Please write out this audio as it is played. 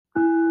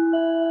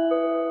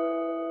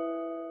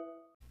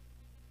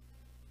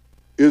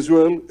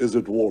Israel is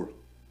at war.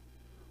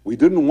 We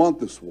didn't want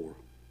this war.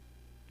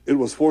 It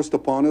was forced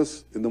upon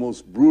us in the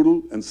most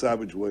brutal and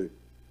savage way.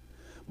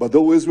 But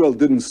though Israel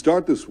didn't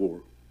start this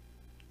war,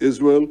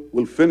 Israel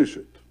will finish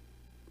it.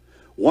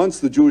 Once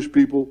the Jewish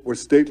people were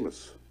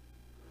stateless.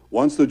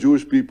 Once the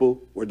Jewish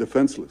people were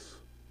defenseless.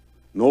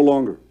 No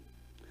longer.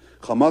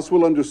 Hamas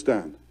will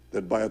understand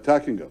that by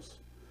attacking us,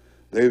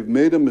 they've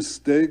made a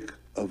mistake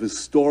of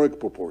historic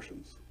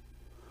proportions.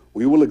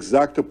 We will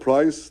exact a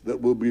price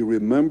that will be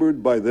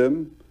remembered by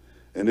them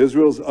and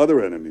Israel's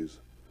other enemies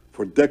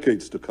for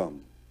decades to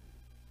come.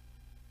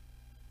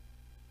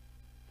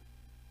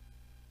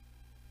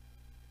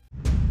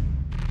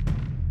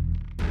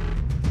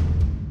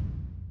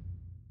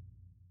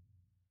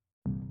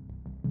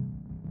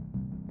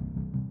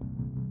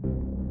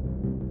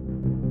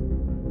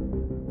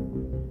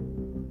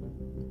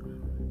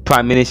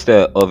 Prime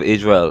Minister of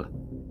Israel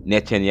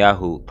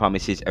Netanyahu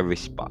promises a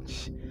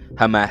response.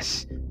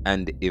 Hamas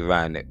and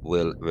Iran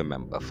will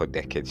remember for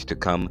decades to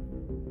come.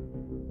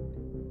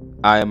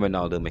 I am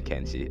Ronaldo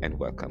McKenzie, and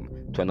welcome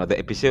to another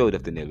episode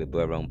of the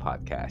Neoliberal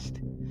podcast.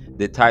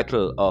 The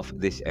title of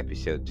this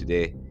episode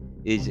today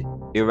is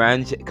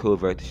Iran's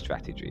Covert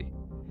Strategy.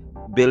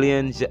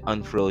 Billions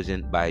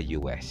unfrozen by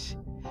US,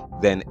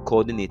 then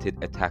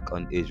coordinated attack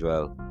on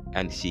Israel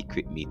and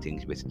secret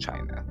meetings with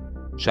China,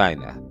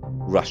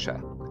 Russia,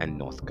 and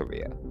North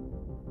Korea.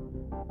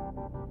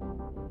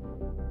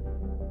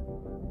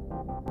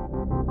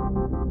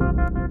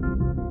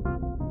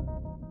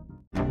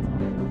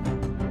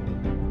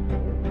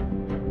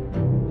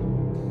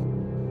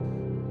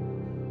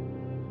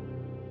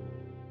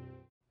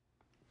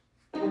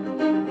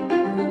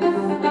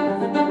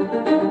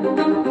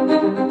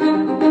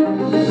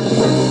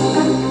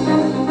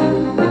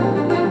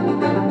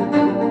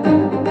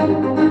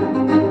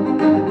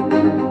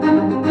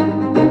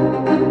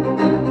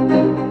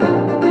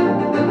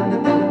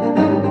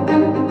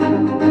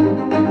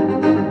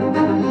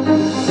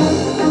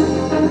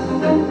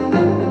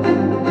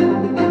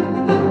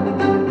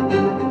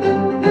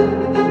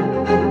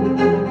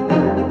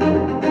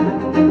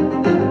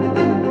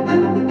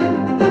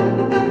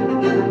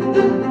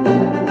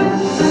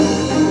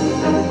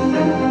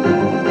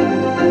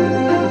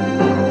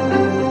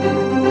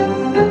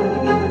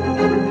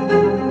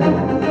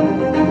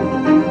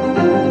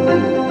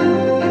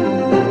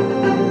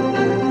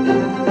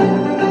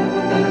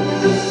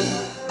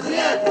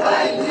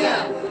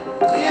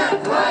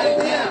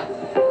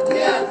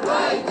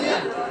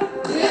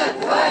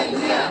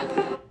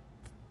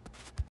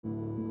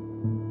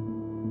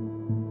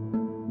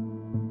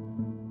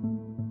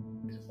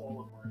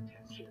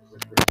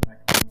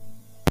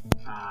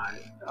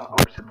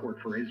 Our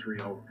support for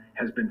Israel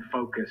has been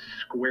focused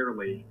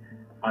squarely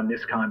on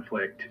this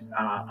conflict,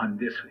 on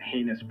this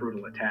heinous,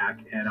 brutal attack,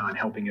 and on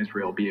helping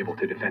Israel be able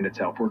to defend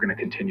itself. We're going to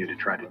continue to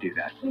try to do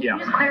that. Can you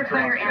just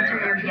clarify your answer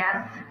here?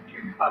 Yes.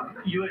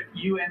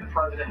 You and the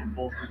president have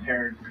both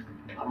compared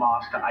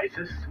Hamas to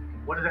ISIS.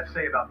 What does that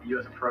say about the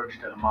U.S. approach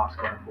to Hamas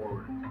going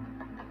forward?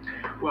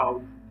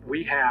 Well,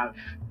 we have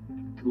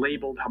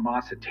labeled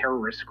Hamas a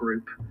terrorist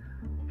group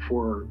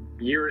for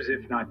years,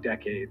 if not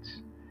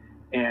decades.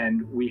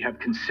 And we have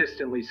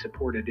consistently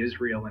supported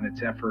Israel in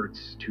its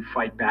efforts to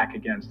fight back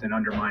against and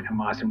undermine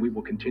Hamas, and we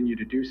will continue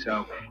to do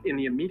so. In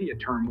the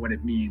immediate term, what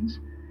it means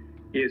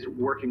is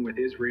working with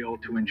Israel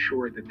to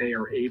ensure that they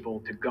are able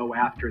to go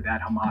after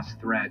that Hamas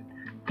threat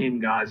in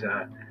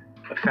Gaza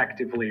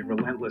effectively,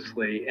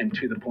 relentlessly, and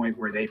to the point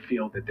where they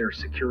feel that their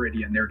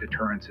security and their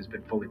deterrence has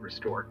been fully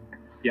restored.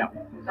 Yeah.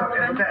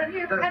 Sullivan,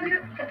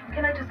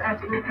 can I just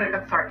ask real quick?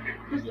 I'm sorry.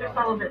 Mr.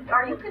 Sullivan,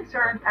 are you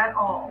concerned at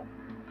all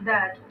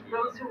that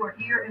those who are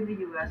here in the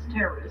U.S.,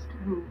 terrorists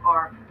who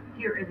are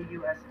here in the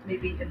U.S., may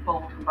be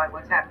emboldened by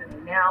what's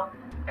happening now?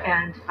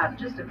 And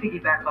just to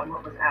piggyback on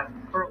what was asked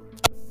earlier.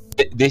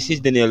 This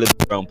is the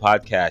Neoliberal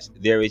podcast.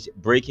 There is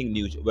breaking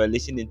news. We're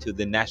listening to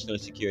the National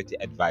Security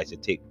Advisor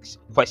takes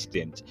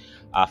questions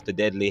after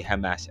deadly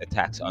Hamas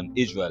attacks on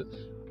Israel.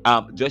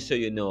 Just so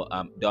you know,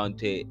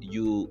 Dante,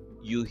 you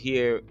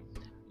hear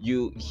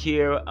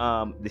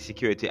the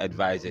security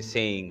advisor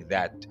saying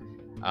that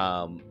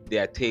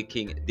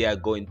they are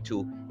going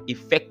to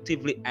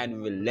effectively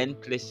and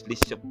relentlessly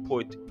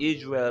support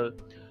Israel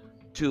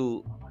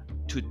to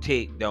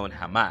take down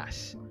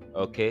Hamas.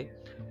 Okay,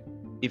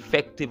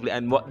 effectively.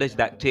 And what does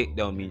that take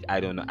down mean? I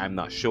don't know. I'm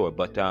not sure.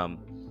 But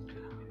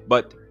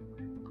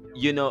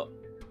you know,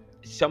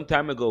 some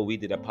time ago we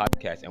did a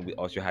podcast, and we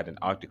also had an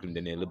article in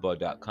the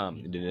neoliberal.com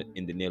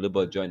in the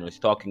neoliberal journals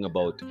talking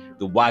about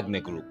the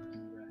Wagner Group.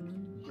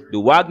 The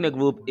Wagner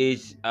Group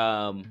is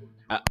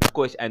of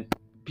course, and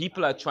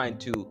people are trying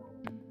to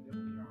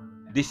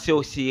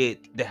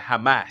dissociate the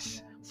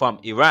Hamas from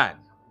Iran.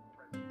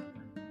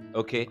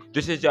 Okay,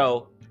 just as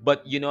how,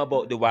 but you know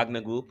about the Wagner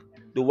Group?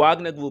 The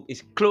Wagner Group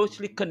is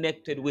closely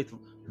connected with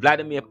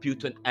Vladimir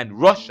Putin and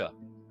Russia.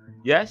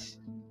 Yes?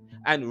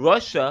 And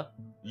Russia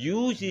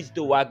uses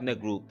the Wagner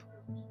Group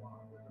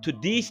to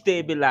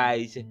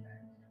destabilize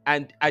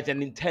and as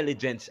an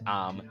intelligence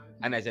arm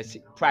and as a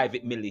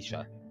private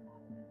militia.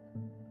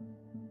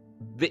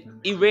 the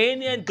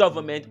Iranian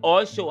government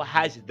also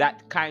has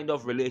that kind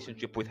of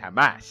relationship with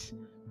Hamas.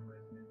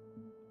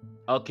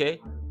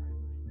 Okay?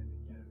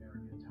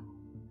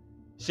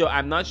 So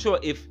I'm not sure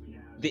if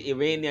the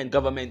Iranian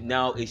government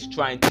now is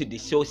trying to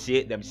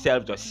dissociate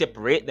themselves or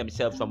separate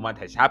themselves from what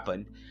has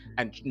happened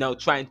and now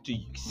trying to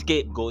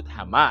scapegoat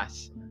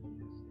Hamas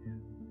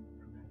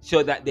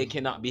so that they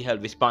cannot be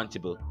held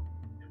responsible.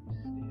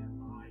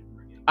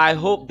 I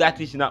hope that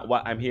is not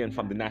what I'm hearing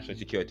from the National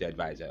Security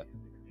Advisor.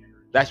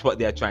 That's what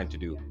they're trying to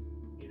do.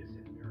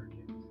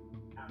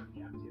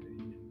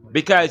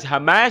 Because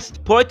Hamas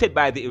supported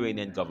by the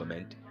Iranian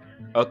government,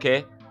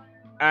 okay?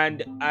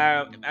 And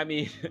I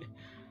mean,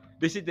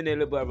 this is the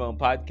Neoliberal Around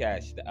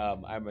podcast.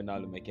 I'm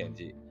Ronaldo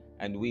McKenzie,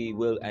 and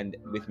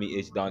with me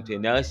is Dante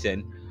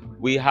Nelson.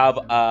 We have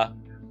a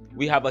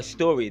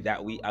story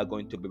that we are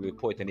going to be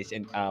reporting. It's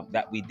in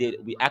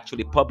we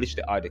actually published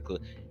the article,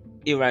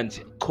 Iran's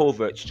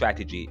covert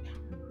strategy,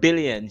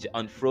 billions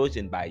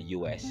unfrozen by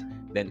US,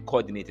 then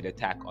coordinated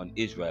attack on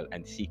Israel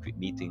and secret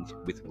meetings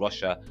with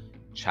Russia,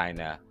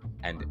 China,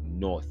 and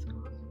North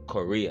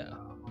Korea.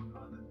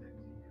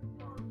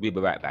 We'll be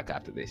right back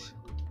after this.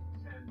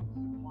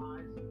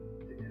 Supplies to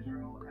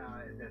Israel,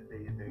 that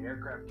the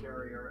aircraft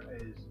carrier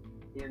is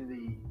in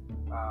the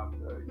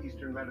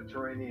Eastern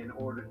Mediterranean in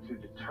order to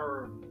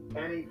deter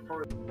any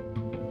further.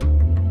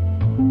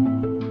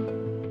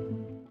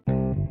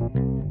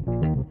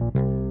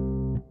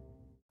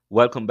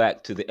 Welcome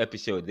back to the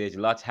episode. There's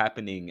lots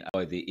happening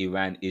for the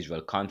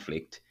Iran-Israel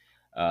conflict.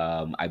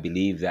 I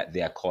believe that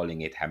they are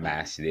calling it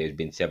Hamas. There's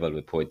been several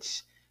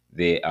reports.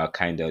 They are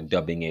kind of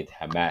dubbing it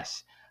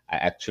Hamas.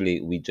 I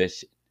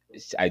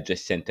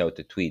just sent out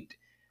a tweet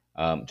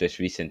just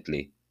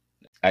recently.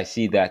 I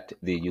see that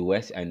the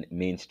US and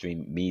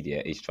mainstream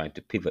media is trying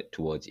to pivot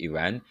towards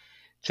Iran,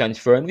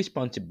 transferring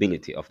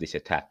responsibility of this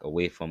attack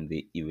away from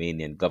the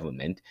Iranian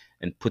government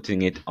and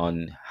putting it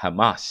on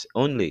Hamas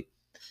only.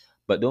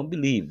 But don't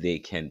believe they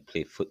can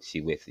play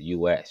footsie with the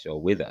US or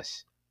with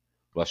us.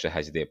 Russia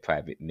has their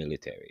private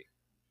military,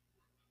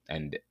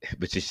 and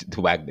which is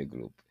the Wagner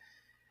Group.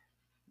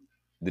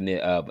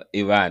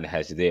 Iran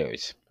has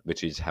theirs,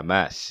 which is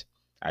Hamas.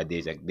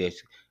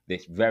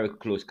 There's very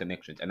close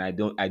connections, and I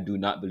do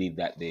not believe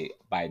that the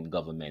Biden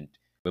government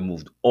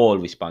removed all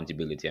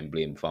responsibility and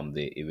blame from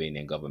the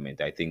Iranian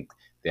government. I think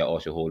they're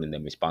also holding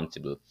them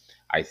responsible.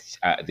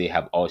 They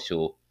have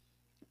also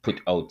put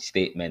out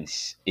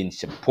statements in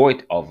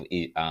support of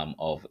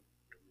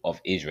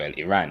Israel.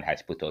 Iran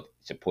has put out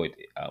support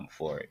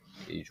for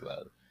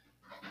Israel.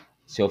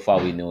 So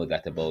far, we know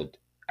that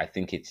I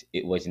think it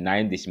was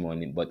 9 this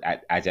morning, but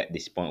as at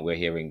this point, we're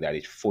hearing that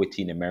it's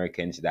 14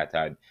 Americans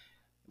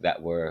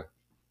were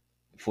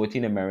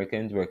 14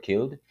 Americans were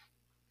killed,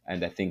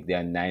 and I think there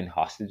are 9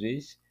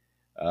 hostages.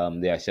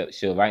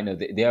 So right now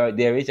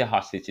there is a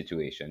hostage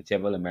situation.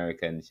 Several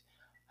Americans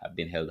have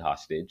been held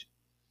hostage.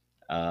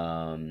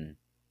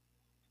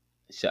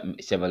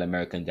 Several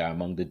Americans are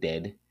among the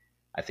dead.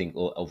 I think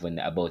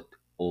about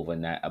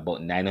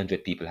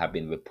 900 people have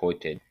been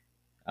reported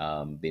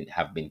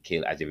have been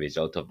killed as a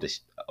result of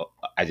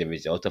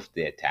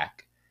the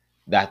attack.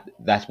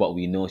 That's what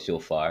we know so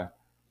far.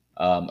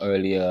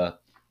 Earlier,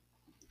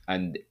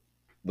 and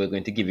we're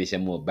going to give you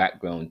some more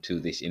background to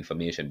this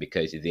information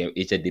because there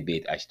is a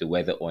debate as to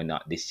whether or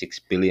not this $6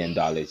 billion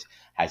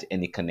has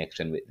any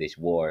connection with this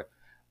war.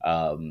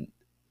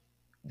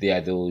 There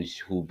are those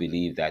who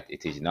believe that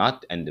it is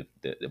not, and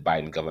the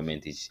Biden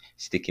government is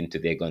sticking to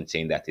their gun,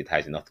 saying that it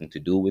has nothing to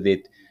do with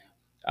it.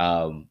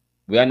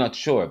 We are not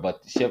sure,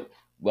 but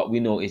what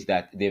we know is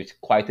that there's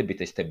quite a bit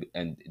of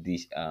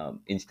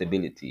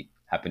instability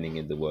happening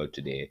in the world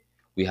today.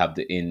 We have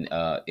in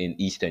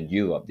Eastern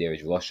Europe, there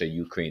is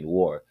Russia-Ukraine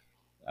war.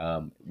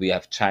 We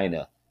have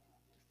China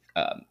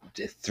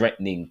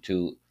threatening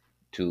to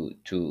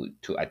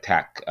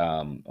attack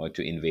or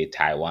to invade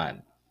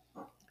Taiwan.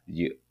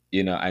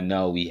 And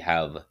now we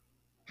have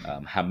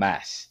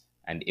Hamas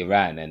and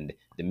Iran and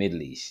the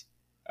Middle East.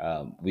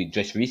 We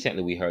just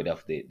recently heard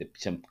of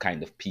some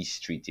kind of peace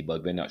treaty,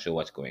 but we're not sure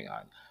what's going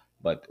on.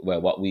 But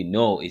what we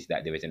know is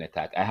that there is an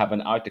attack. I have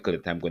an article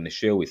that I'm going to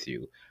share with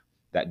you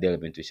that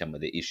delve into some of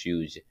the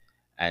issues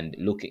and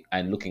looking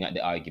at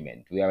the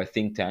argument. We are a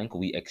think tank.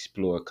 We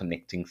explore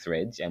connecting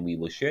threads, and we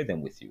will share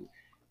them with you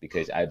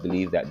because I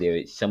believe that there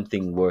is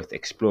something worth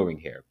exploring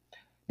here.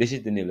 This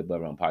is the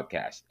Neoliberal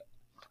podcast.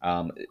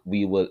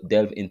 We will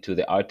delve into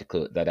the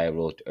article that I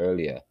wrote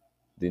earlier.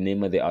 The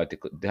name of the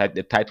article,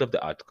 the title of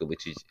the article,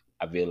 which is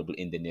available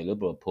in the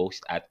Neoliberal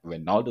Post at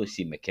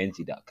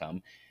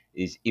ronaldocmckenzie.com,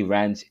 is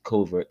Iran's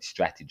Covert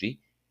Strategy,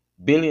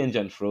 Billions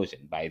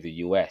Unfrozen by the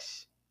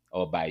US,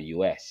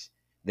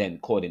 then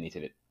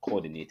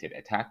coordinated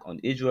attack on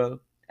Israel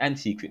and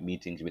secret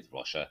meetings with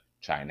Russia,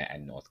 China,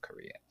 and North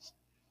Korea.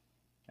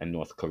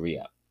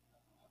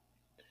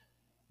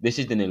 This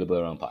is the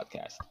Neoliberal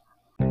podcast.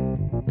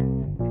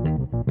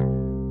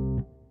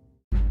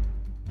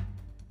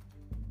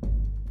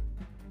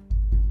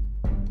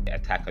 The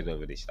attack has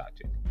already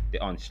started. The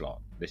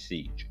onslaught, the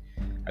siege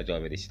has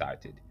already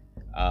started.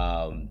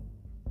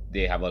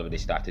 they have already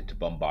started to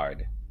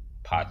bombard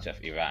parts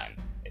of Iran,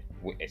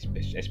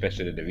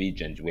 especially the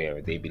regions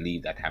where they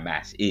believe that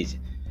Hamas is.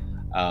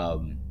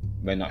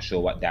 We're not sure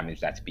what damage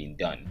that's been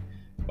done,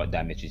 what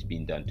damage is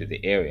being done to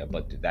the area,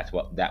 but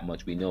that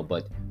much we know.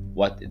 But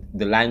what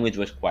the language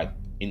was quite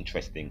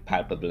interesting,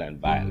 palpable and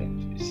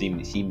violent,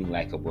 seeming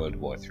like a World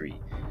War III.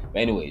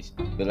 But anyways,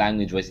 the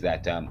language was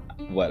that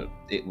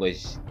it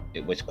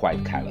was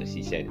quite callous.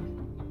 He said,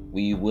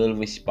 "We will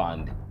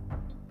respond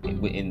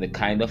in the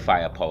kind of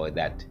firepower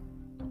that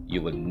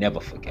you will never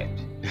forget,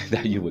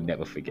 that you will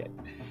never forget,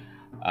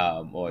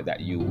 or that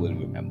you will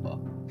remember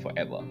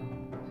forever."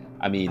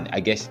 I mean, I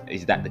guess,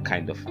 is that the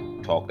kind of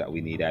talk that we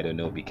need? I don't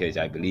know, because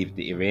I believe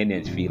the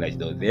Iranians feel as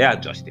though they are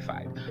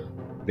justified.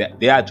 That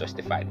they are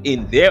justified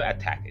in their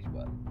attack as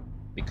well,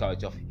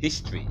 because of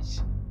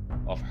histories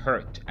of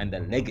hurt and the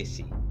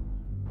legacy.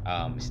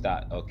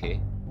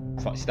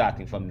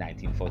 Starting from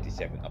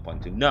 1947 up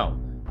until now,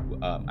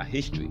 a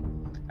history.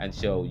 And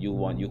so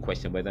you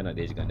question whether or not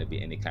there's going to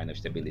be any kind of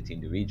stability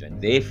in the region.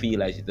 They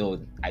feel as though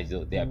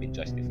they have been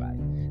justified.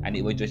 And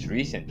it was just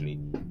recently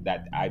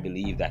that I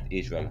believe that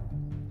Israel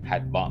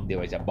had bombed. There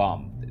was a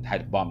bomb that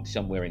had bombed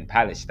somewhere in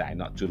Palestine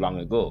not too long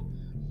ago.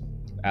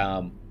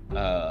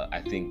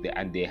 I think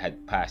they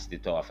had passed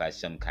it off as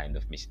some kind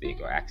of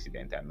mistake or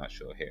accident. I'm not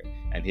sure here.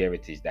 And here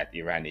it is that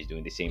Iran is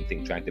doing the same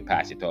thing, trying to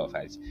pass it off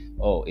as,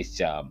 oh,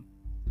 it's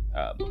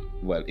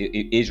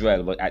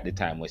Israel at the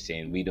time was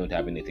saying we don't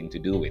have anything to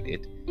do with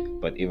it,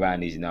 but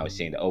Iran is now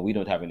saying that, oh, we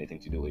don't have anything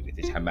to do with it.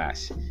 It's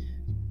Hamas,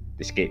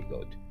 the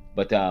scapegoat.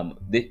 But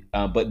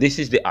this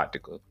is the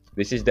article.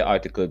 This is the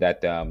article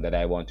that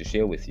I want to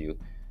share with you.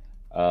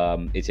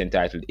 It's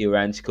entitled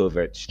 "Iran's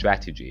Covert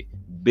Strategy: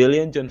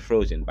 Billions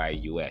Unfrozen by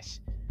U.S.,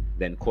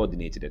 Then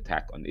Coordinated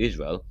Attack on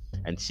Israel,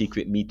 and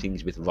Secret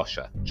Meetings with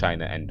Russia,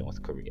 China, and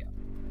North Korea."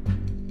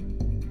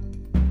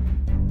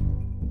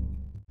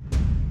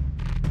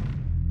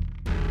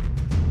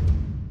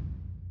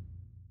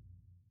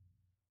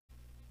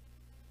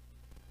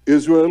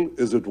 Israel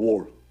is at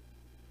war.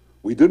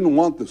 We didn't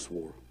want this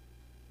war.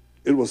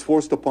 It was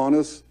forced upon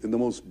us in the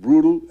most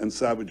brutal and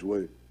savage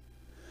way.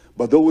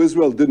 But though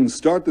Israel didn't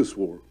start this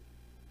war,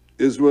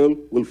 Israel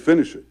will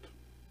finish it.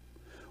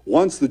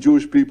 Once the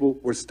Jewish people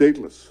were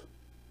stateless.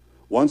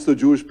 Once the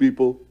Jewish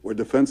people were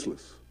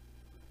defenseless.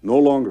 No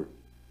longer.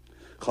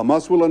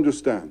 Hamas will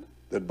understand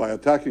that by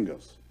attacking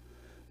us,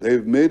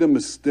 they've made a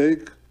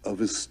mistake of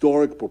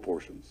historic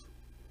proportions.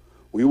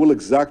 We will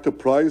exact a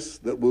price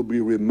that will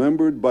be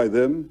remembered by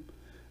them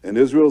and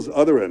Israel's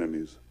other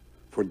enemies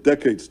for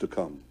decades to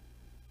come.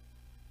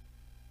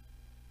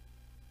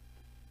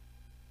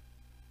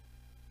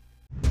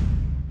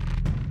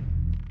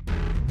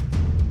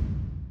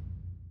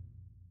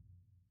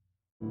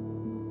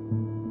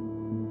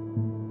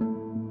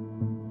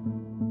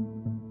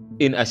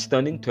 In a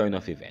stunning turn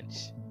of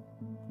events,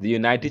 the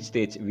United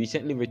States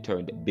recently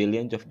returned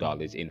billions of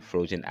dollars in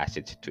frozen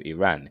assets to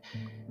Iran,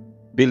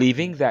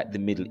 believing that the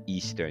Middle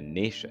Eastern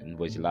nation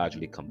was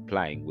largely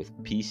complying with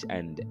peace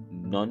and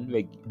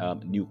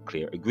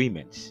non-nuclear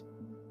agreements.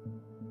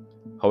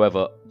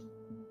 However,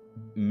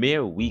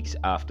 mere weeks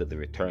after the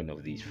return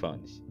of these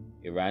funds,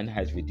 Iran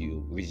has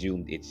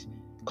resumed its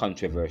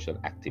controversial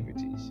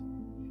activities,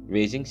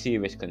 raising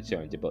serious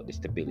concerns about the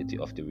stability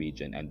of the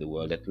region and the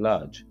world at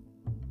large.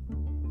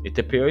 It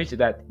appears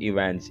that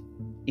Iran's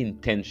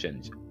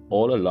intentions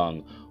all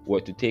along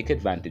were to take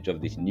advantage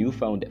of this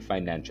newfound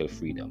financial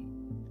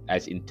freedom,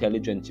 as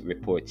intelligence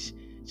reports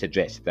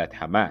suggest that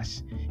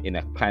Hamas, in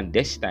a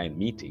clandestine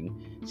meeting,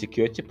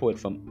 secured support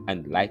from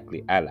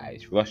unlikely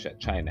allies Russia,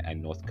 China, and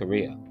North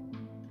Korea.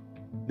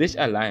 This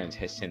alliance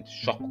has sent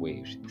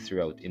shockwaves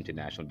throughout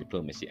international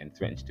diplomacy and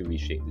threatens to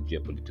reshape the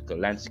geopolitical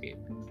landscape.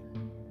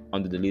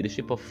 Under the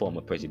leadership of former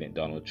President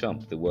Donald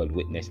Trump, the world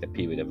witnessed a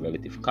period of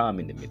relative calm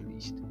in the Middle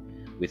East,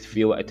 with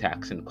fewer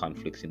attacks and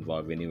conflicts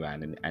involving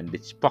Iran and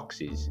its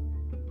proxies.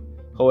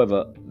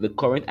 However, the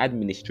current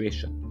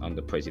administration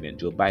under President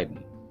Joe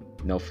Biden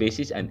now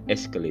faces an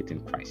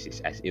escalating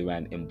crisis as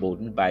Iran,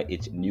 emboldened by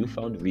its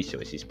newfound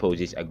resources,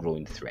 poses a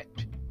growing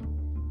threat.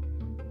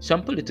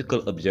 Some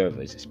political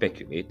observers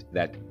speculate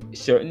that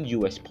certain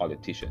US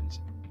politicians,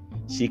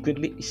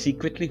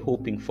 secretly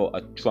hoping for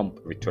a Trump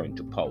return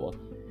to power,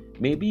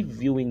 may be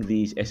viewing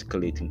these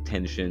escalating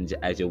tensions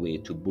as a way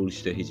to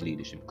bolster his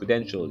leadership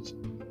credentials.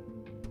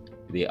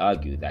 They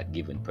argue that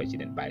given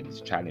President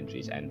Biden's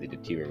challenges and the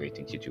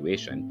deteriorating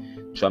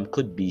situation, Trump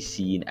could be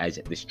seen as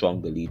the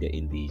stronger leader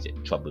in these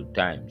troubled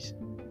times.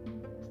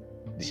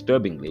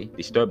 Disturbingly,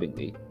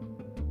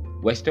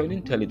 Western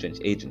intelligence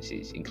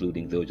agencies,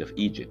 including those of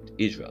Egypt,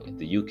 Israel,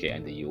 the UK,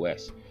 and the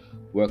US,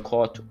 were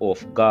caught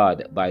off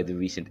guard by the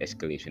recent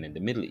escalation in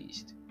the Middle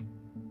East.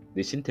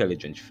 This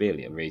intelligence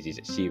failure raises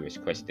serious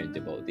questions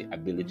about the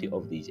ability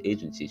of these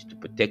agencies to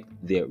protect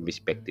their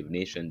respective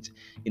nations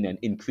in an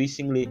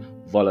increasingly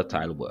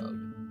volatile world.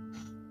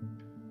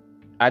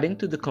 Adding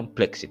to the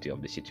complexity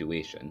of the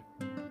situation,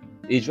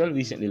 Israel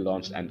recently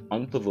launched an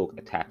unprovoked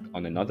attack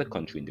on another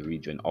country in the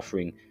region,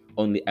 offering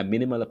only a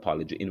minimal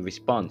apology in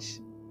response.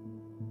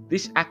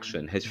 This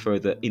action has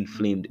further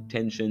inflamed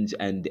tensions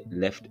and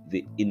left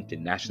the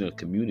international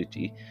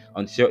community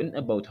uncertain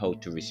about how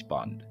to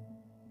respond.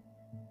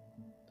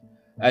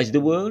 As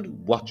the world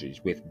watches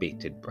with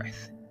bated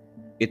breath,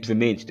 it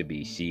remains to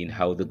be seen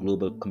how the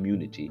global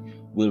community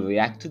will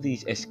react to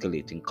these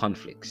escalating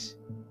conflicts.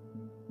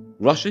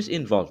 Russia's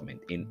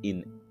involvement in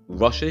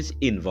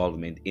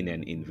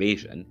an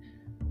invasion,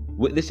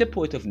 with the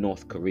support of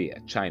North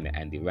Korea, China,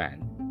 and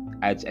Iran,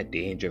 adds a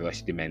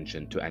dangerous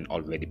dimension to an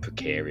already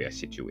precarious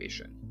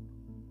situation.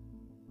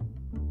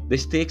 The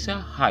stakes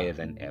are higher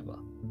than ever,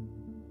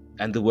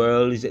 and the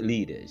world's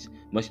leaders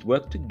must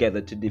work together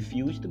to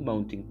defuse the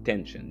mounting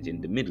tensions in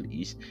the Middle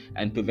East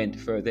and prevent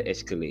further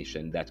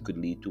escalation that could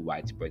lead to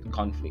widespread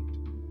conflict.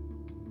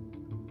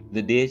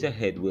 The days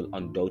ahead will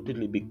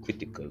undoubtedly be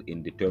critical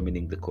in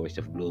determining the course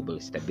of global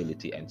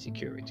stability and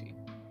security.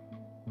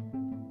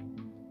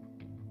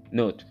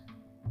 Note,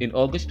 in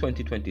August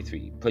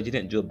 2023,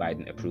 President Joe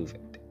Biden approved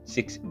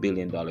 $6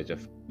 billion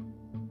of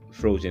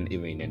frozen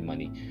Iranian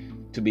money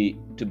to be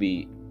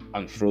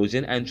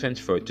unfrozen and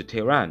transferred to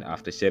Tehran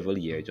after several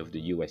years of the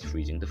US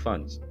freezing the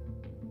funds.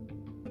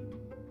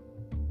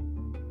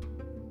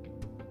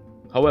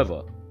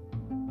 However,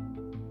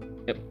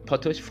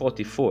 POTUS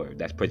 44,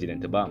 that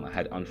President Obama,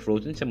 had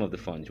unfrozen some of the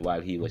funds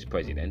while he was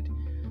president,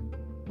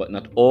 but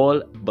not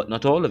all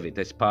of it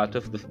as part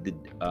of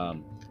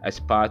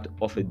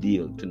a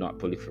deal to not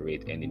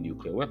proliferate any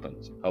nuclear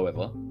weapons.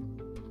 However,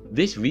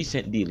 this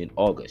recent deal in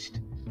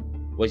August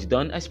was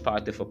done as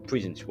part of a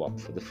prison swap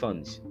for the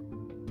funds.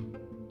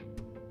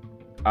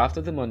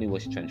 After the money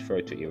was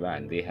transferred to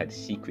Iran, they had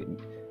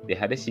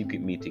a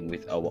secret meeting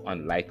with our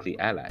unlikely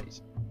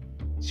allies.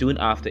 Soon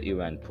after,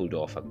 Iran pulled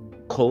off a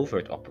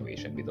covert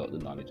operation without the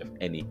knowledge of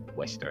any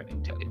Western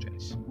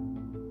intelligence.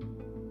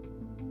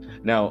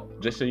 Now,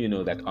 just so you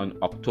know that on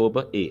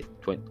October 8th,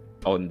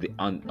 on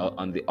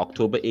the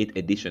October 8th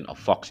edition of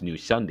Fox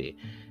News Sunday,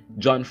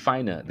 John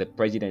Feiner, the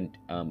President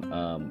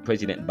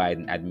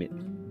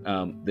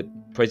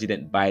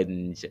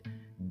Biden's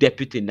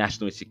Deputy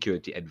National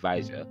Security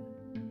Advisor,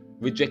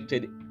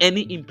 rejected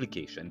any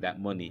implication that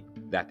money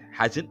that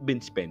hasn't been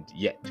spent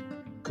yet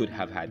could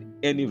have had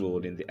any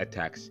role in the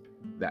attacks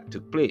that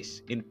took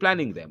place, in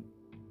planning them,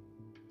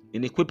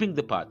 in equipping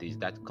the parties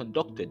that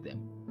conducted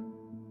them.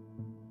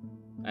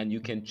 And you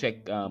can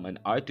check an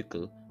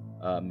article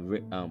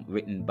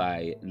written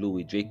by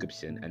Louis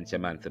Jacobson and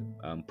Samantha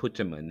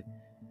Putterman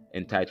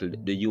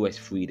entitled "The U.S.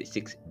 Freed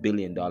 $6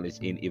 billion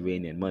in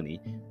Iranian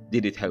Money.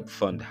 Did it help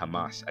fund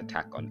Hamas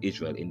attack on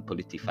Israel?" in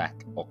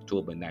PolitiFact,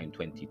 October 9,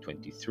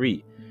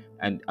 2023.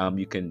 And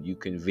you can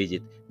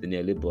visit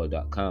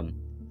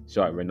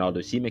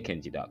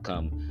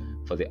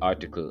RonaldoCMcKenzie.com for the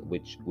article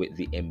with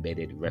the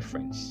embedded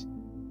reference.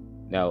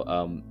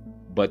 Now,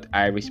 but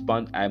I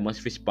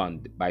must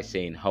respond by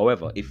saying,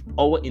 however, if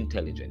our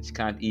intelligence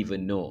can't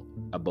even know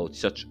about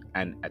such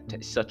an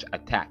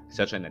attack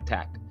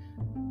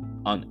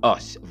on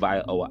us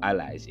via our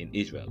allies in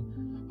Israel,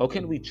 how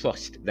can we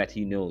trust that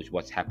he knows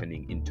what's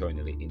happening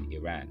internally in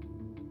Iran?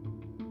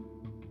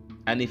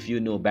 And if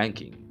you know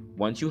banking,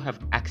 once you have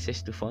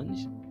access to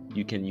funds,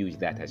 you can use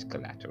that as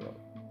collateral.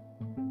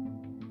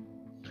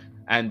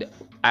 And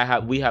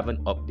we have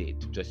an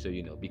update, just so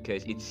you know,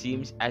 because it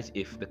seems as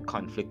if the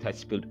conflict has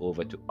spilled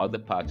over to other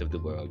parts of the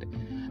world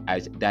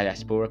as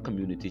diaspora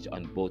communities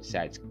on both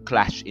sides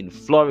clash in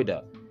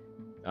Florida.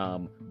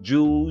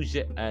 Jews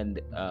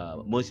and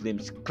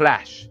Muslims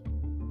clash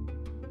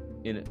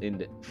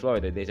in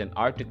Florida. There's an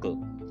article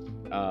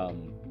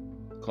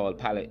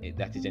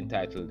that is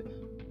entitled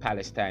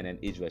 "Palestine and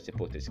Israel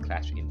Supporters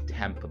Clash in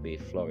Tampa Bay,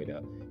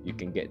 Florida." You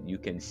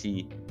can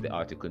see the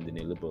article in the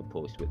Neoliberal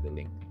Post with the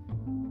link.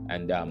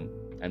 And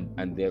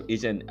there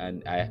is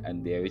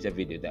there is a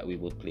video that we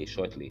will play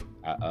shortly,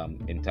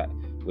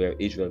 where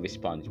Israel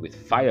responds with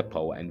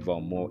firepower and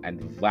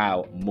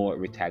vow more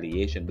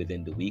retaliation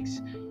within the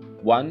weeks,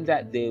 one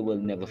that they will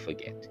never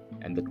forget,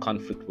 and the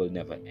conflict will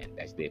never end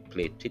as they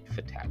play tit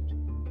for tat.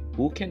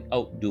 Who can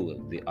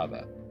outduel the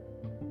other?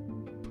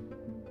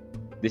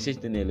 This is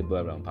the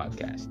Neoliberal Round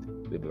Podcast.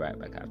 We'll be right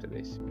back after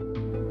this.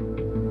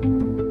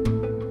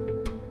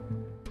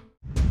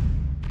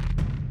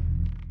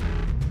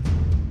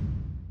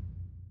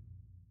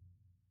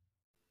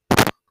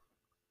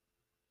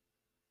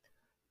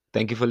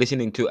 Thank you for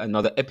listening to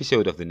another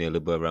episode of the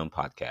Neoliberal Round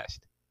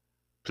Podcast.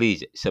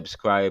 Please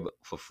subscribe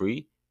for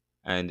free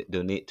and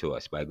donate to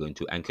us by going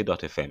to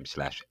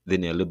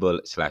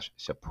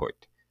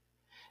anchor.fm/theneoliberal/support.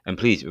 And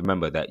please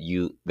remember that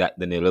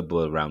the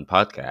Neoliberal Round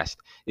Podcast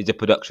is a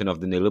production of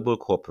the Neoliberal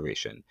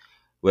Corporation.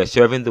 We're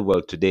serving the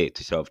world today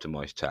to solve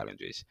tomorrow's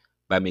challenges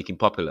by making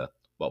popular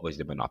what was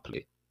the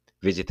monopoly.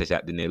 Visit us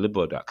at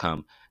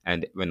theneoliberal.com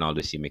and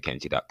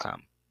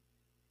RonaldoCMcKenzie.com.